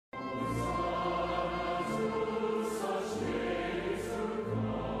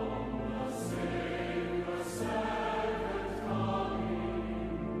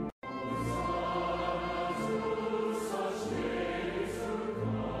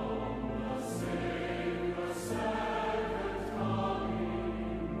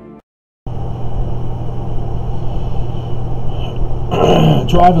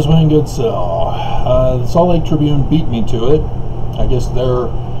Travis Wayne Goodsell. The Salt Lake Tribune beat me to it. I guess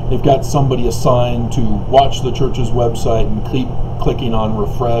they've got somebody assigned to watch the church's website and keep clicking on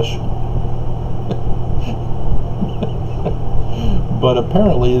refresh. But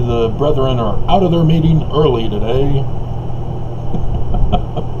apparently the brethren are out of their meeting early today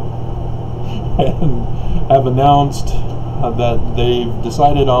and have announced that they've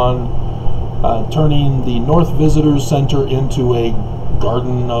decided on turning the North Visitors Center into a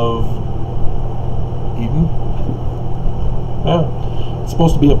Garden of Eden. Yeah. It's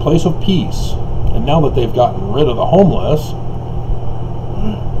supposed to be a place of peace. And now that they've gotten rid of the homeless,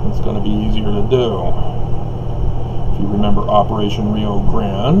 it's going to be easier to do. If you remember Operation Rio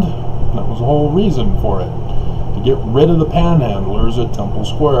Grande, that was the whole reason for it. To get rid of the panhandlers at Temple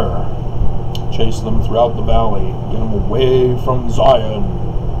Square. Chase them throughout the valley. Get them away from Zion.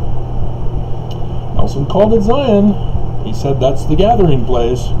 Nelson called it Zion. He said that's the gathering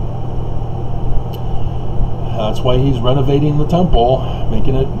place. That's why he's renovating the temple,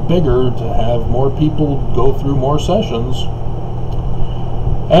 making it bigger to have more people go through more sessions.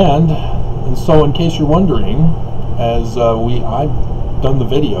 And so, in case you're wondering, as I've done the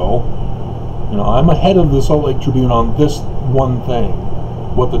video, I'm ahead of the Salt Lake Tribune on this one thing,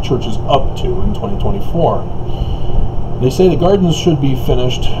 what the church is up to in 2024. They say the gardens should be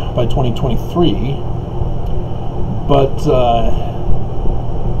finished by 2023, but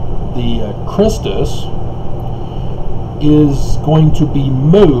the Christus is going to be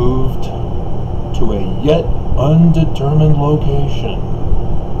moved to a yet undetermined location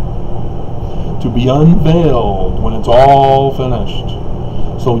to be unveiled when it's all finished.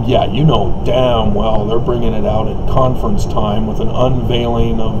 So yeah, damn well they're bringing it out at conference time with an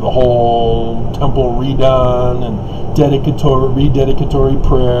unveiling of the whole temple redone and rededicatory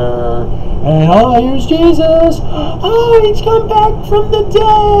prayer. And here's Jesus. He's come back from the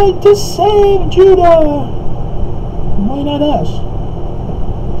dead to save Judah. Why not us?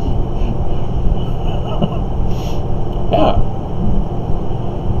 Yeah.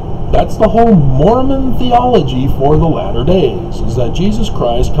 That's the whole Mormon theology for the latter days, is that Jesus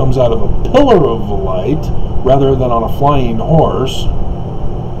Christ comes out of a pillar of light rather than on a flying horse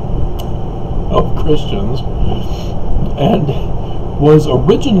of Christians, and was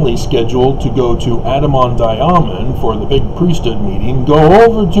originally scheduled to go to Adam-on-Diamond for the big priesthood meeting, go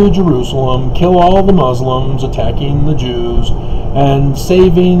over to Jerusalem, kill all the Muslims, attacking the Jews, and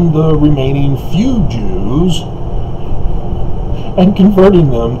saving the remaining few Jews and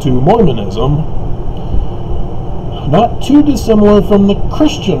converting them to Mormonism. Not too dissimilar from the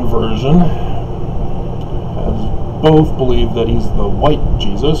Christian version, as both believe that he's the white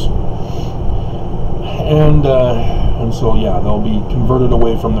Jesus. And so, yeah, they'll be converted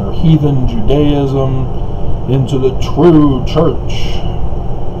away from their heathen Judaism into the true church.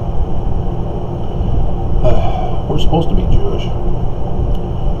 We're supposed to be Jewish.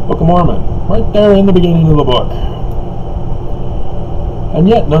 Book of Mormon, right there in the beginning of the book. And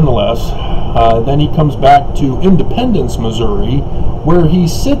yet, nonetheless, then he comes back to Independence, Missouri, where he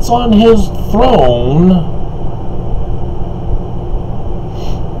sits on his throne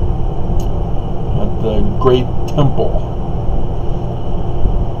at the great temple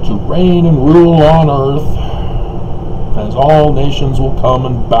to reign and rule on earth, as all nations will come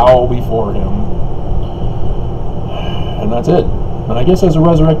and bow before him. And that's it. And I guess as a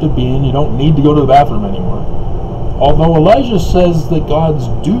resurrected being, you don't need to go to the bathroom anymore. Although Elijah says that gods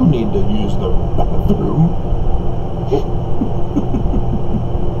do need to use the bathroom.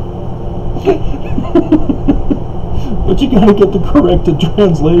 But you gotta get the corrected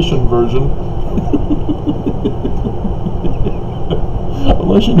translation version.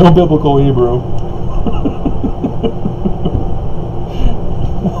 Unless you know biblical Hebrew.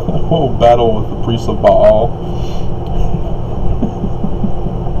 Whole battle with the priests of Baal.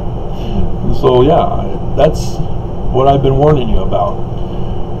 So yeah, that's what I've been warning you about,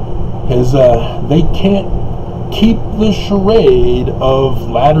 is they can't keep the charade of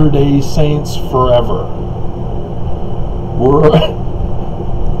Latter-day Saints forever. We're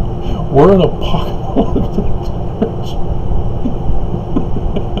an apocalyptic church.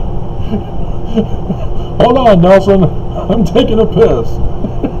 Hold on, Nelson, I'm taking a piss.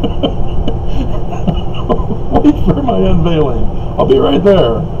 Wait for my unveiling. I'll be right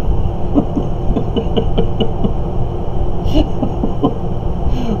there.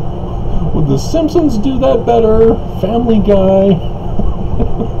 Would the Simpsons do that better? Family Guy?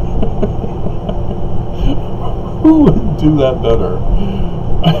 Who would do that better?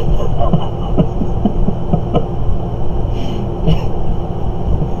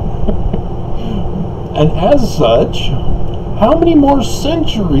 And as such, how many more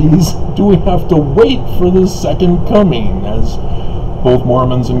centuries do we have to wait for the second coming, as both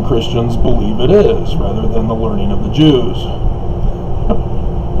Mormons and Christians believe it is, rather than the learning of the Jews,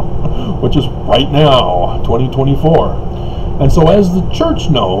 which is right now, 2024. And so as the church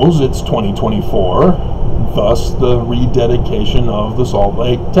knows, it's 2024, thus the rededication of the Salt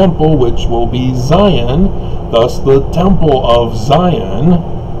Lake Temple, which will be Zion, thus the Temple of Zion.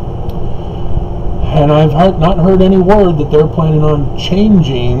 And I've not heard any word that they're planning on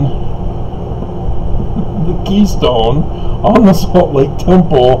changing the keystone on the Salt Lake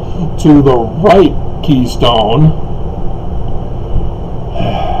Temple to the right keystone.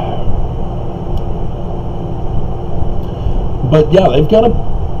 But yeah, they've got to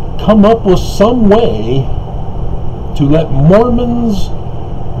come up with some way to let Mormons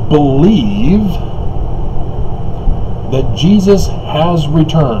believe that Jesus has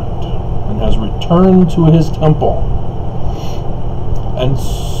returned and has returned to his temple. And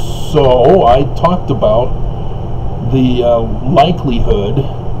so I talked about the likelihood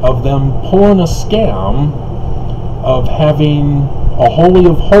of them pulling a scam of having a Holy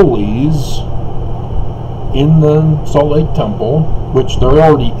of Holies in the Salt Lake Temple, which there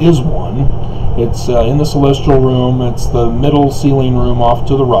already is one. It's in the celestial room. It's the middle ceiling room off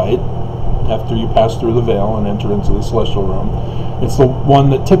to the right after you pass through the veil and enter into the celestial room. It's the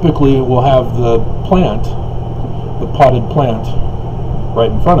one that typically will have the plant, the potted plant, right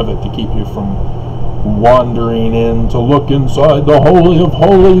in front of it to keep you from wandering in to look inside the Holy of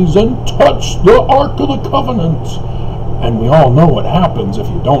Holies and touch the Ark of the Covenant. And we all know what happens if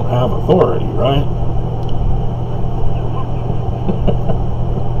you don't have authority, right?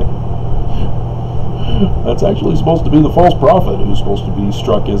 That's actually supposed to be the false prophet who's supposed to be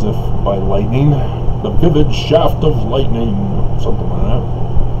struck as if by lightning, the vivid shaft of lightning, something like that.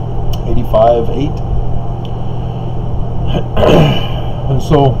 85:8. And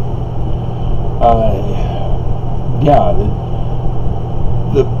so, yeah,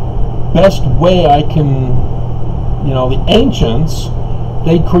 the best way I can, the ancients,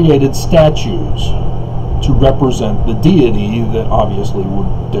 they created statues to represent the deity that obviously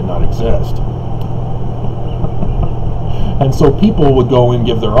did not exist. And so people would go and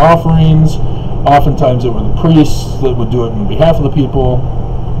give their offerings. Oftentimes it were the priests that would do it on behalf of the people,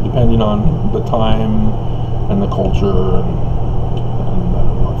 depending on the time and the culture and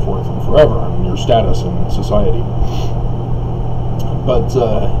what forth and forever, and your status in society. But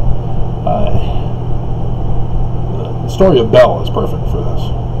the story of Bel is perfect for this.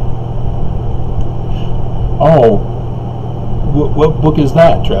 Oh, what book is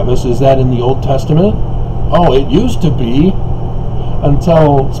that, Travis? Is that in the Old Testament? Oh, it used to be,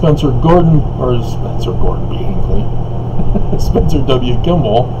 until Spencer Gordon B. Hinckley, Spencer W.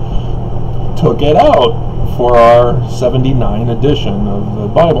 Kimball took it out for our 79 edition of the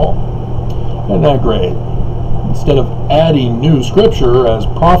Bible. Isn't that great? Instead of adding new scripture as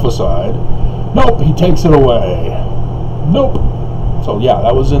prophesied, nope, he takes it away. Nope. So yeah,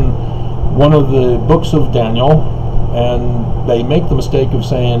 that was in one of the books of Daniel, and they make the mistake of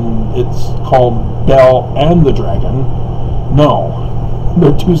saying it's called Bel and the Dragon. No,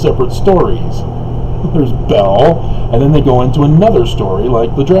 they're two separate stories. There's Bel, and then they go into another story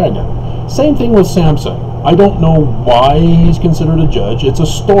like the dragon. Same thing with Samson. I don't know why he's considered a judge. It's a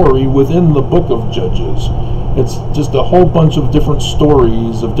story within the book of Judges. It's just a whole bunch of different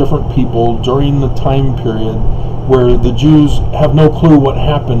stories of different people during the time period where the Jews have no clue what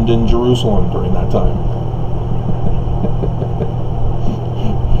happened in Jerusalem during that time.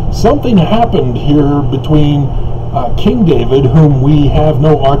 Something happened here between King David, whom we have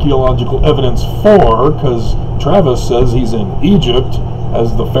no archaeological evidence for, because Travis says he's in Egypt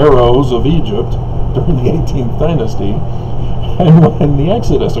as the pharaohs of Egypt during the 18th dynasty, and when the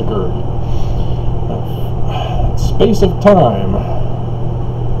Exodus occurred. Space of time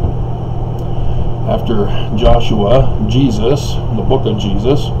after Joshua, Jesus, the book of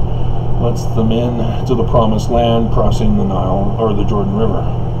Jesus, lets them in to the promised land, crossing the Nile or the Jordan River.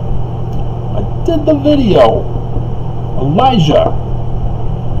 I did the video. Elisha.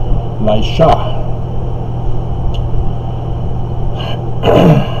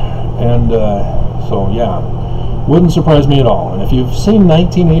 And so yeah, wouldn't surprise me at all. And if you've seen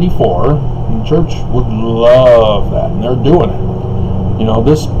 1984, the church would love that, and they're doing it.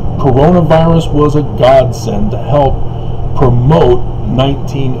 This coronavirus was a godsend to help promote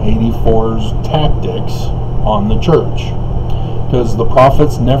 1984's tactics on the church, because the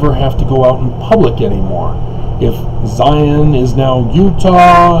prophets never have to go out in public anymore. If Zion is now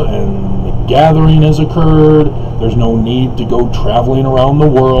Utah and gathering has occurred. There's no need to go traveling around the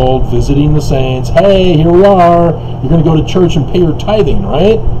world, visiting the saints. Hey, here we are. You're going to go to church and pay your tithing,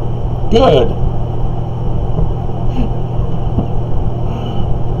 right? Good.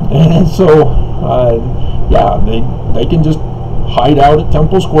 And so, yeah, they can just hide out at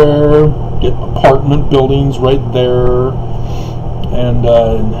Temple Square, get apartment buildings right there, and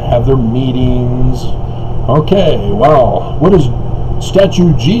have their meetings. Okay, well, what is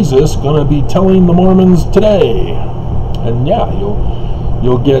Statue Jesus going to be telling the Mormons today? And yeah,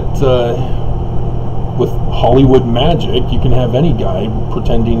 you'll get with Hollywood magic, you can have any guy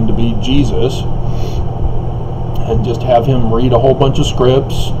pretending to be Jesus and just have him read a whole bunch of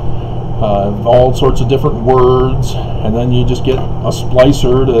scripts, all sorts of different words, and then you just get a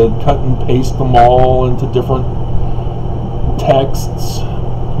splicer to cut and paste them all into different texts,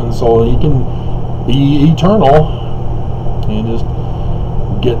 and so he can be eternal. And just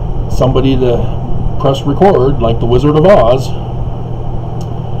get somebody to press record like the Wizard of Oz,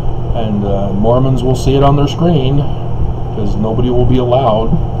 and Mormons will see it on their screen, because nobody will be allowed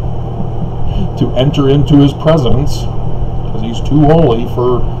to enter into his presence, because he's too holy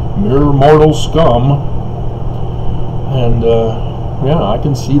for mere mortal scum. And yeah, I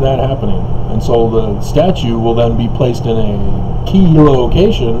can see that happening. And so the statue will then be placed in a key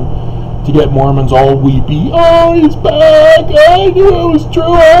location to get Mormons all weepy. Oh, he's back! I knew it was true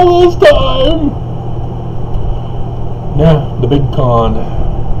all this time! Yeah, the big con.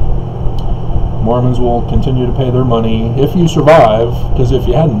 Mormons will continue to pay their money if you survive, because if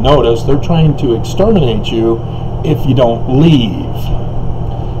you hadn't noticed, they're trying to exterminate you if you don't leave.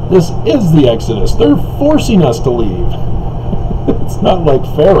 This is the Exodus. They're forcing us to leave. It's not like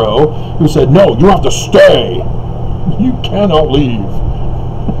Pharaoh, who said, no, you have to stay. You cannot leave.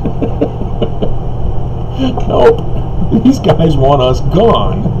 Nope, these guys want us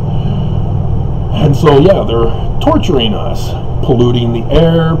gone. And so yeah, they're torturing us, polluting the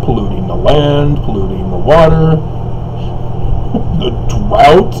air, polluting the land, polluting the water, the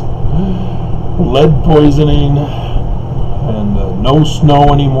drought, lead poisoning, and no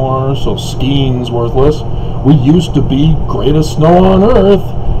snow anymore, so skiing's worthless. We used to be greatest snow on earth,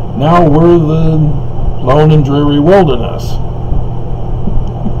 now we're the lone and dreary wilderness.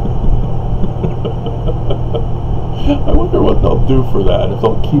 I wonder what they'll do for that, if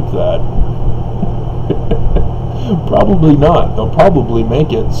they'll keep that. Probably not. They'll probably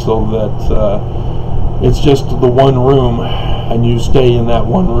make it so that it's just the one room, and you stay in that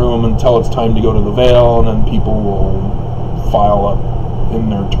one room until it's time to go to the veil, and then people will file up in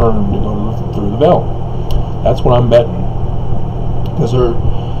their turn to go through the veil. That's what I'm betting. Because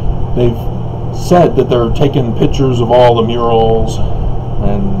they've said that they're taking pictures of all the murals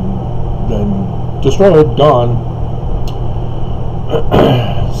and then destroyed, gone.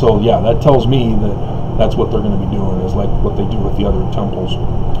 So yeah, that tells me that that's what they're going to be doing, is like what they do with the other temples,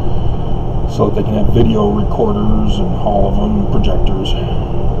 so that they can have video recorders and all of them, projectors.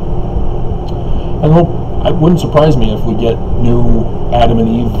 And it wouldn't surprise me if we get new Adam and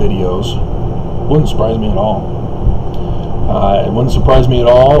Eve videos. Wouldn't surprise me at all. It wouldn't surprise me at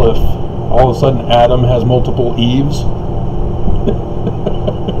all if all of a sudden Adam has multiple Eves.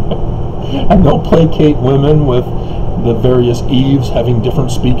 And they'll placate women with the various Eves having different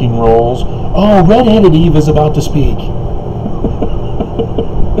speaking roles. Oh, red-headed Eve is about to speak.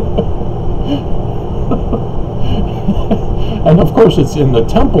 And of course it's in the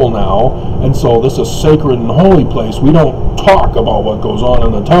temple now, and so this is sacred and holy place. We don't talk about what goes on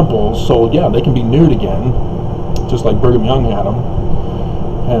in the temple, so yeah, they can be nude again, just like Brigham Young had them.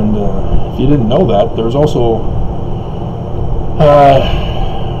 And if you didn't know that, there's also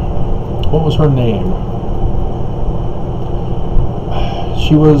what was her name?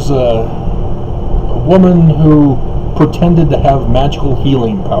 She was a woman who pretended to have magical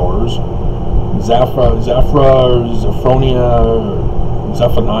healing powers. Zephaniah,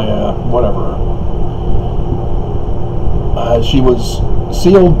 whatever. She was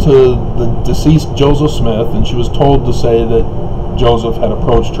sealed to the deceased Joseph Smith, and she was told to say that Joseph had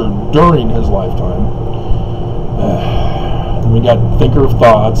approached her during his lifetime. And we got Thinker of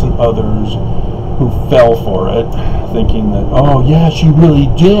Thoughts and others who fell for it, thinking that, oh yeah, she really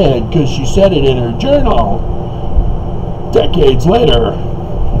did, because she said it in her journal decades later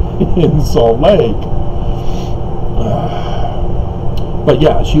in Salt Lake. But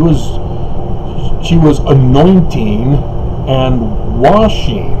yeah, she was anointing and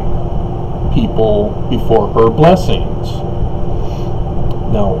washing people before her blessings.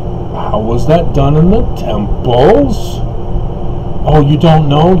 Now, how was that done in the temples? Oh, you don't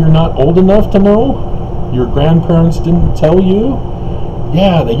know? You're not old enough to know? Your grandparents didn't tell you?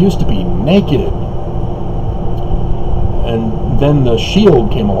 yeah, they used to be naked. And then the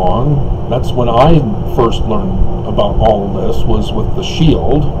shield came along. That's when I first learned about all of this, was with the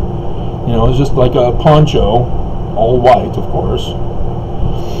shield. You know, it was just like a poncho, all white, of course.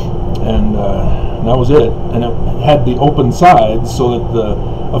 And that was it. And it had the open sides so that the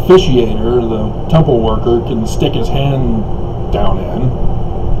officiator, the temple worker, can stick his hand down in.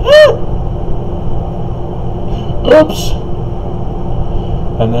 Oops!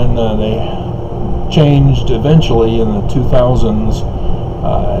 And then they changed eventually in the 2000s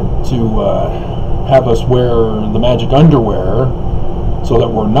to have us wear the magic underwear so that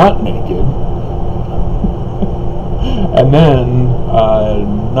we're not naked. And then,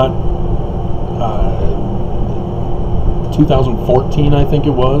 2014, I think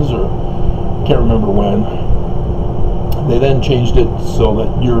it was, or can't remember when, they then changed it so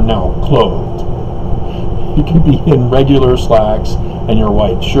that you're now clothed. You can be in regular slacks and your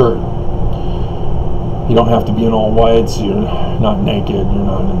white shirt. You don't have to be in all white, so you're not naked, you're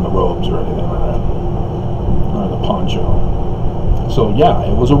not in the robes or anything like that, or the poncho. So yeah,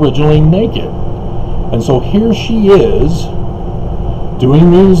 it was originally naked. And so here she is,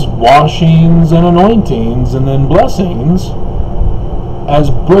 doing these washings and anointings and then blessings, as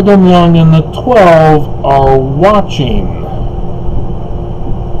Brigham Young and the 12 are watching.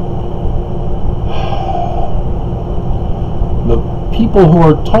 The people who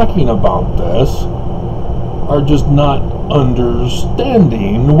are talking about this are just not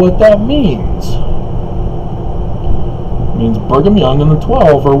understanding what that means. It means Brigham Young and the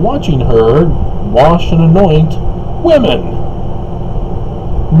 12 are watching her wash and anoint women.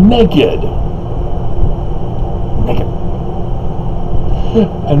 Naked.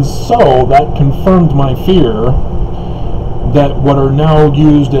 And so that confirmed my fear that what are now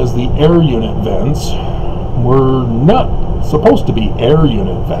used as the air unit vents were not supposed to be air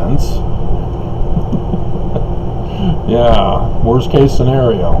unit vents. Yeah, worst case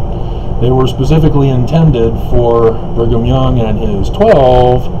scenario. They were specifically intended for Brigham Young and his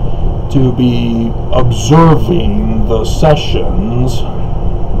 12 to be observing the sessions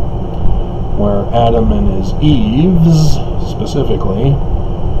where Adam and his Eves, specifically,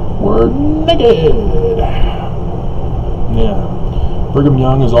 were naked. Yeah. Brigham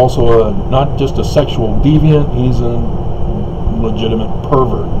Young is also not just a sexual deviant, he's a legitimate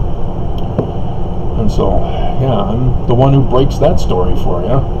pervert. And so, yeah, I'm the one who breaks that story for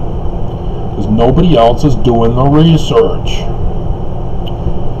you, because nobody else is doing the research.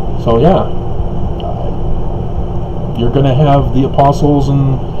 So yeah, you're going to have the apostles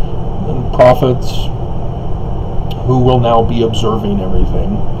and prophets who will now be observing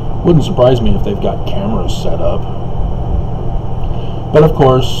everything. Wouldn't surprise me if they've got cameras set up. But of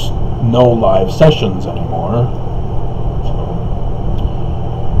course, no live sessions anymore.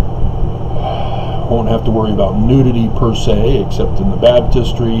 Won't have to worry about nudity per se, except in the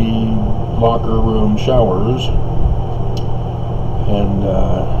baptistry, locker room, showers. And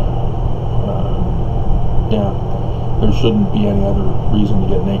yeah, there shouldn't be any other reason to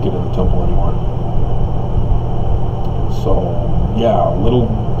get naked in the temple anymore. So yeah, little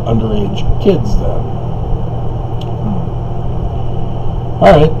underage kids then.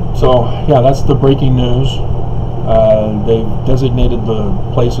 Alright, so yeah, that's the breaking news. They've designated the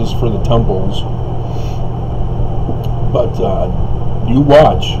places for the temples. But you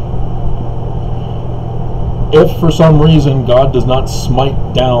watch. If for some reason God does not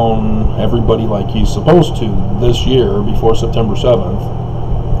smite down everybody like he's supposed to this year before September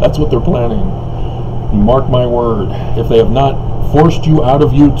 7th, that's what they're planning. Mark my word. If they have not forced you out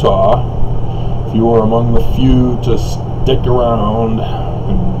of Utah, if you are among the few to stick around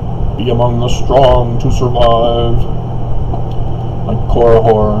and be among the strong to survive, like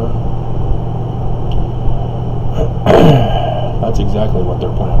Korihor, that's exactly what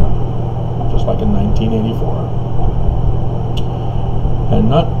they're planning. Just like in 1984. And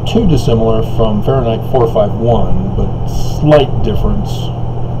not too dissimilar from Fahrenheit 451, but slight difference.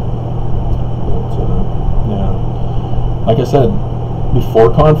 But, yeah. Like I said,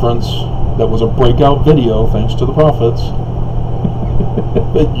 before conference, that was a breakout video, thanks to the prophets,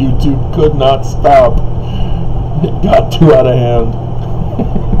 that YouTube could not stop. It got too out of hand.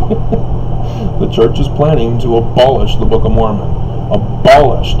 The church is planning to abolish the Book of Mormon.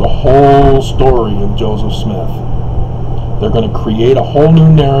 Abolish the whole story of Joseph Smith. They're going to create a whole new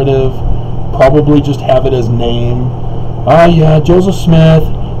narrative, probably just have it as name. Oh yeah, Joseph Smith,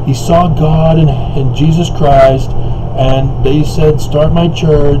 he saw God and Jesus Christ, and they said, start my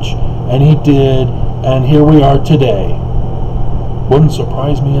church, and he did, and here we are today. Wouldn't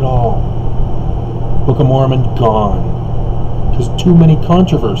surprise me at all. Book of Mormon gone. There's too many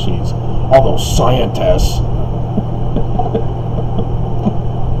controversies. All those scientists.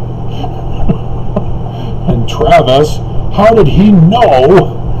 And Travis, how did he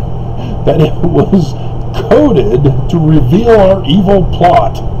know that it was coded to reveal our evil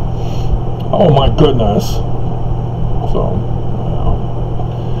plot? Oh my goodness. So,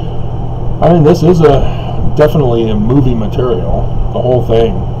 I mean, this is definitely a movie material, the whole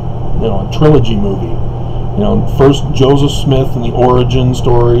thing. You know, a trilogy movie. You know, first Joseph Smith and the origin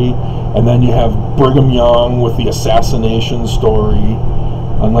story, and then you have Brigham Young with the assassination story,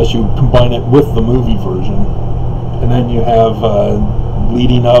 unless you combine it with the movie version. And then you have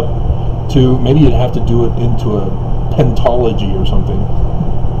leading up to, maybe you'd have to do it into a pentology or something.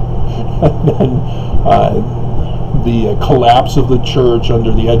 And then the collapse of the church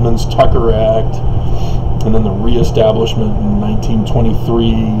under the Edmunds-Tucker Act, and then the reestablishment in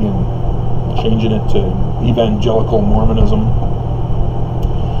 1923, and changing it to evangelical Mormonism.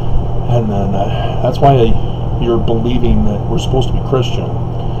 And then that's why you're believing that we're supposed to be Christian.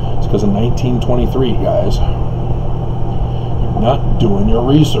 It's because in 1923, guys, you're not doing your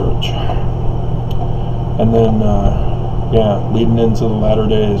research. And then, leading into the latter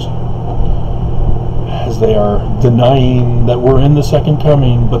days, as they are denying that we're in the second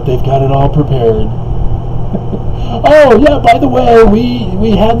coming, but they've got it all prepared. Oh, yeah, by the way,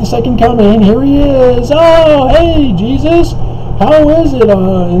 we had the second coming. Here he is. Oh, hey, Jesus. How is it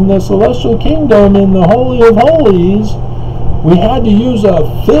in the celestial kingdom, in the Holy of Holies? We had to use a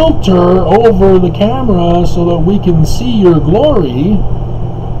filter over the camera so that we can see your glory.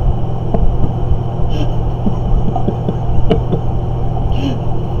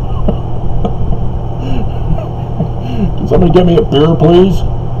 Can somebody get me a beer, please?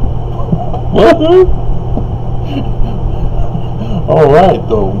 What? All right,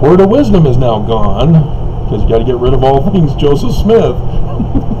 the word of wisdom is now gone, because you got to get rid of all things Joseph Smith.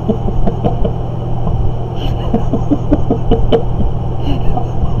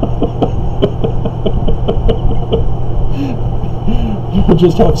 You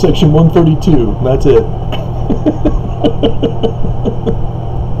just have section 132. That's it.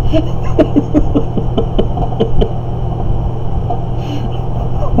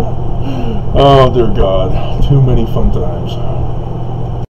 Oh dear God, too many fun times.